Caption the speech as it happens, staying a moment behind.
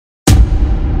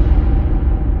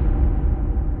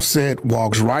Offset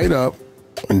walks right up,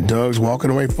 and Doug's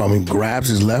walking away from him, grabs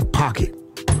his left pocket.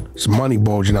 There's money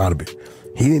bulging out of it.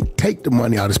 He didn't take the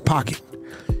money out of his pocket,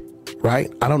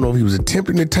 right? I don't know if he was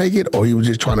attempting to take it or he was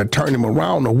just trying to turn him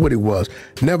around or what it was.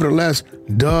 Nevertheless,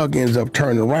 Dugg ends up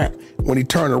turning around. When he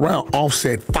turned around,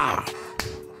 Offset five.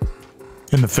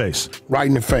 In the face. Right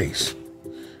in the face.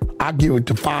 I give it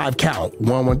to 5 count.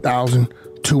 1 1,000,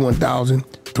 2 1,000,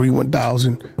 3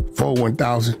 1,000, 4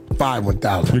 1,000, 5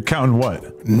 1,000. You're counting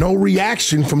what? No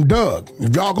reaction from Dugg.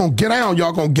 If y'all gonna get down,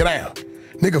 y'all gonna get down.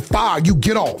 Nigga, 5, you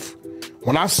get off.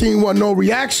 When I seen what no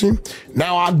reaction,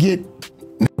 now I get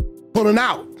pulling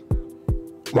out,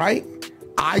 right?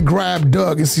 I grabbed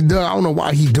Dugg and see, Dugg, I don't know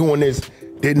why he doing this.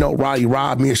 Didn't know why he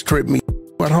robbed me and stripped me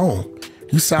at home.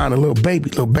 You signed a little baby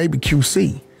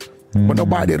QC. But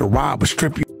nobody there to rob or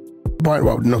strip you.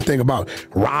 No thing about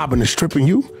robbing and stripping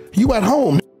you. You at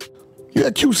home. You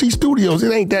at QC Studios.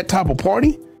 It ain't that type of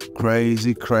party.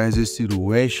 Crazy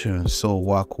situation. So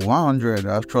Wack 100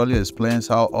 actually explains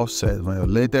how Offset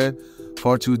violated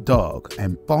Fortune Dugg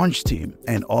and punched him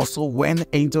and also went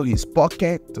into his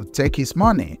pocket to take his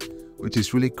money, which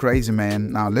is really crazy,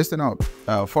 man. Now listen up.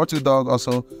 Fortune Dugg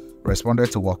also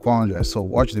responded to Wack 100. So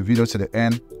watch the video to the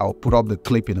end. I'll put up the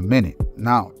clip in a minute.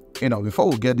 Now, before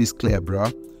we get this clear, bro,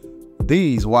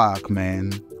 these Wack,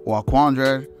 man, Wack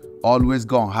 100 always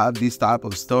gonna have this type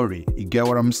of story. You get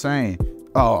what I'm saying?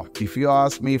 Oh, if you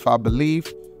ask me if I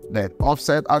believe that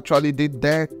Offset actually did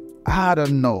that, I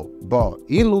don't know. But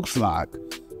it looks like,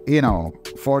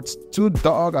 Fortune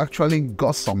Dugg actually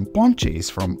got some punches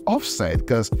from Offset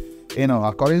because,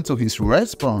 according to his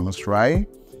response, right?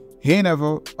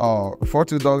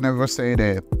 Fortune Dugg never said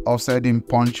that Offset didn't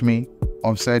punch me,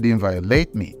 Offset didn't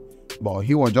violate me. But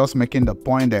he was just making the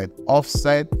point that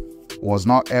Offset was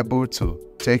not able to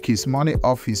take his money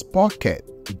off his pocket.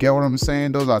 You get what I'm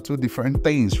saying? Those are two different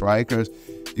things, right? Because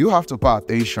you have to pay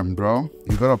attention, bro.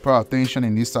 You gotta pay attention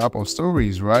in this type of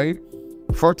stories, right?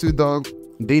 Fortune Dugg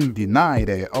didn't deny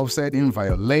that Offset didn't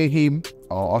violate him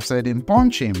or Offset didn't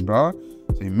punch him, bro.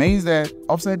 So it means that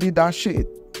Offset did that shit.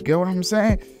 You get what I'm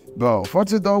saying? Bro,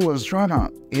 Fortune Dugg was trying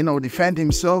to, defend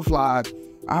himself like,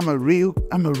 I'm a real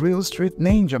street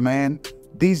ninja, man.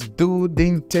 This dude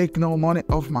didn't take no money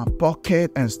off my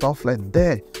pocket and stuff like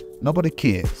that. Nobody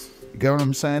cares. You get what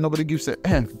I'm saying? Nobody gives a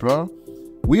F, bro.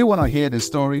 We want to hear the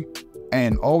story,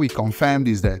 and all we confirmed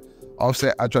is that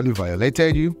Offset actually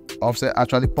violated you, Offset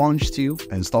actually punched you,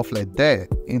 and stuff like that.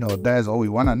 That's all we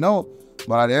want to know.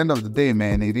 But at the end of the day,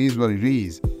 man, it is what it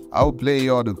is. I'll play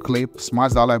you all the clip.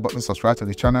 Smash that like button, subscribe to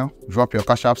the channel, drop your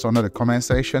cash apps under the comment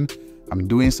section. I'm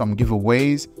doing some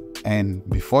giveaways, and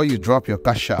before you drop your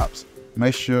cash apps,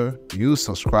 make sure you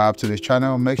subscribe to the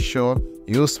channel. Make sure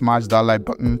you smash that like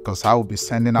button because I will be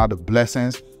sending out the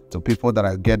blessings to people that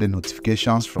I get the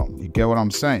notifications from. You get what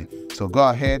I'm saying? So go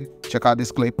ahead, check out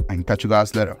this clip, and catch you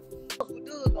guys later.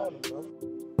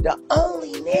 The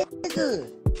only nigga.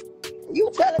 You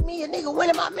telling me a nigga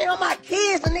winning my man on my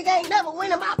kids, a nigga ain't never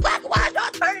winning my pocket. Why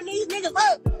y'all turning these niggas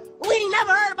up? We ain't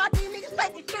never heard about these niggas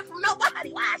taking shit from nobody.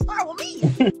 Why it start with me?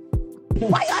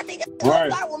 Why y'all think it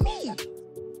start with me?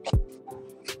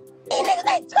 These niggas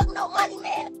ain't took no money,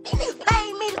 man. These niggas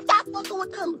paying me to stop fucking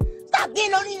with them. Stop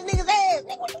getting on these niggas' ass,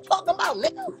 nigga. What you talking about,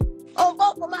 nigga? On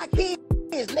both of my kids,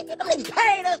 nigga. Them niggas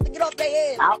paid us to get off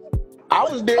their ass, nigga. I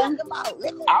was there. About,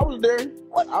 nigga? I was there.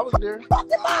 What I was there.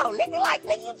 Talking about, nigga, like,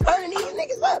 nigga, you turning these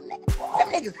niggas up, nigga. Them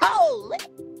niggas hoes, nigga.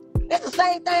 That's the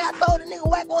same thing I told the nigga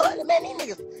Wack 100, man.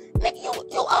 These nigga,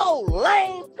 you old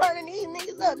lame turning these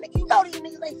niggas up, nigga. You know these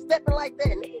niggas ain't stepping like that,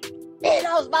 nigga. Then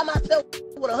I was by myself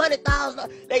with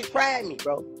 100,000. They tried me,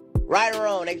 bro. Right or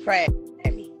wrong, they tried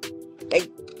me. They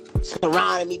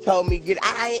surrounded me, told me get.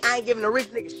 I ain't giving a rich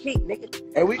nigga shit, nigga.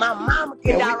 And my mama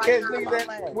can die right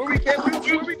now. Where we catch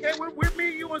with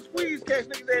me, you and Squeeze catch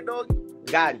niggas at, doggy.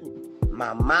 Got it.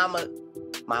 My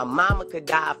mama could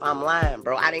die if I'm lying,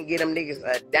 bro. I didn't get them niggas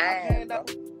a dime, bro.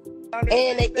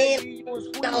 And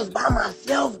I was by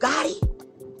myself, got it.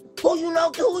 Who you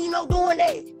know doing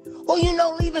that? Who you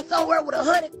know leaving somewhere with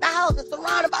 100,000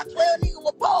 surrounded by 12 niggas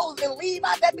with poles and leave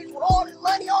out that bitch with all this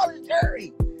money, all this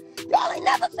jewelry? Y'all ain't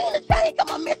never seen a chain come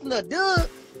on missing a Dugg.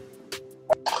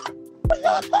 What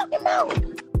y'all talking about?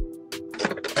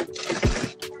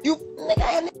 You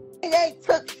nigga ain't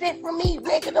took shit from me,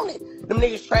 nigga. Them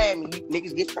niggas tried me. You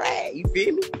niggas get tried. You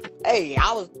feel me? Hey,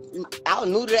 I was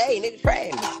new to that. Hey, niggas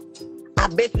tried me. I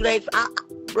bet you they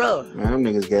bruh. Man, them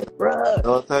niggas got bruh.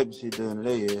 all type of shit done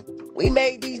today, yeah. We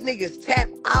made these niggas tap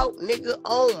out, nigga,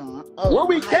 on where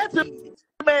we catch him,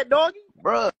 man, doggy?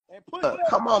 Bruh,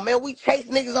 come on, man. We chase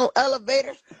niggas on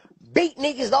elevators, beat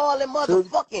niggas all in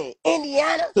motherfucking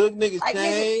Indiana. Took niggas Like,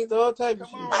 chains, all type of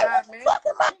shit. Like, what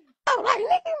the fuck am I? I'm like,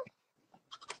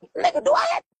 nigga, do I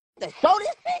have to show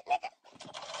this shit, nigga?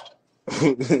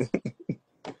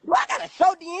 Do I gotta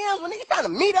show DMs when niggas trying to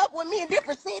meet up with me in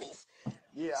different cities?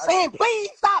 Yeah. Saying, please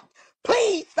stop.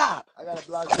 Please stop. I gotta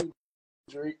block you,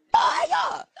 Drake.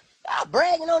 Y'all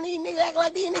bragging on these niggas, acting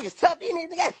like these niggas tough. These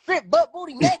niggas got strip butt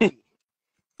booty naked.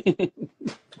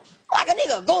 Like a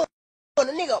nigga going on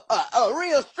a nigga, a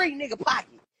real street nigga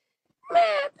pocket.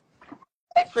 Man,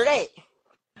 picture that.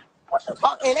 What the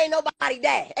fuck? And ain't nobody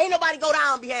die. Ain't nobody go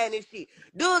down behind this shit.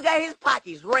 Dude got his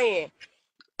pockets ran.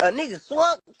 A nigga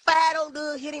swung, fired on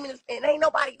Dugg, hit him in the, and ain't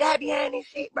nobody die behind this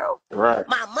shit, bro. Right.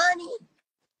 My money,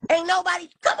 ain't nobody,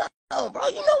 come on, bro.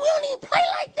 You know we don't even play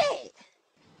like that.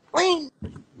 We ain't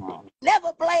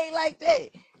never played like that.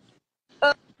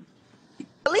 At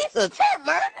least a 10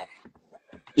 murder.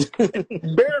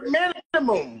 Bare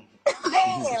minimum.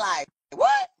 Man, like,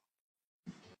 what?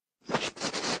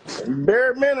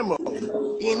 Bare minimum.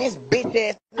 And this bitch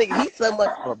ass nigga, he so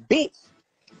much of a bitch.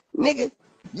 Nigga,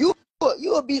 you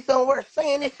will be somewhere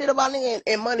saying this shit about nigga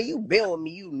and money. You been with me,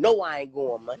 you know I ain't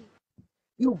going, money.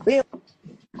 You been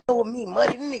with me,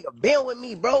 money. This nigga been with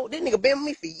me, bro. This nigga been with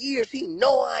me for years. He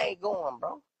know I ain't going,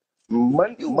 bro.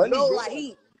 Money You know, going.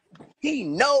 like he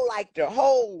know like the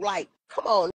whole, like, come on.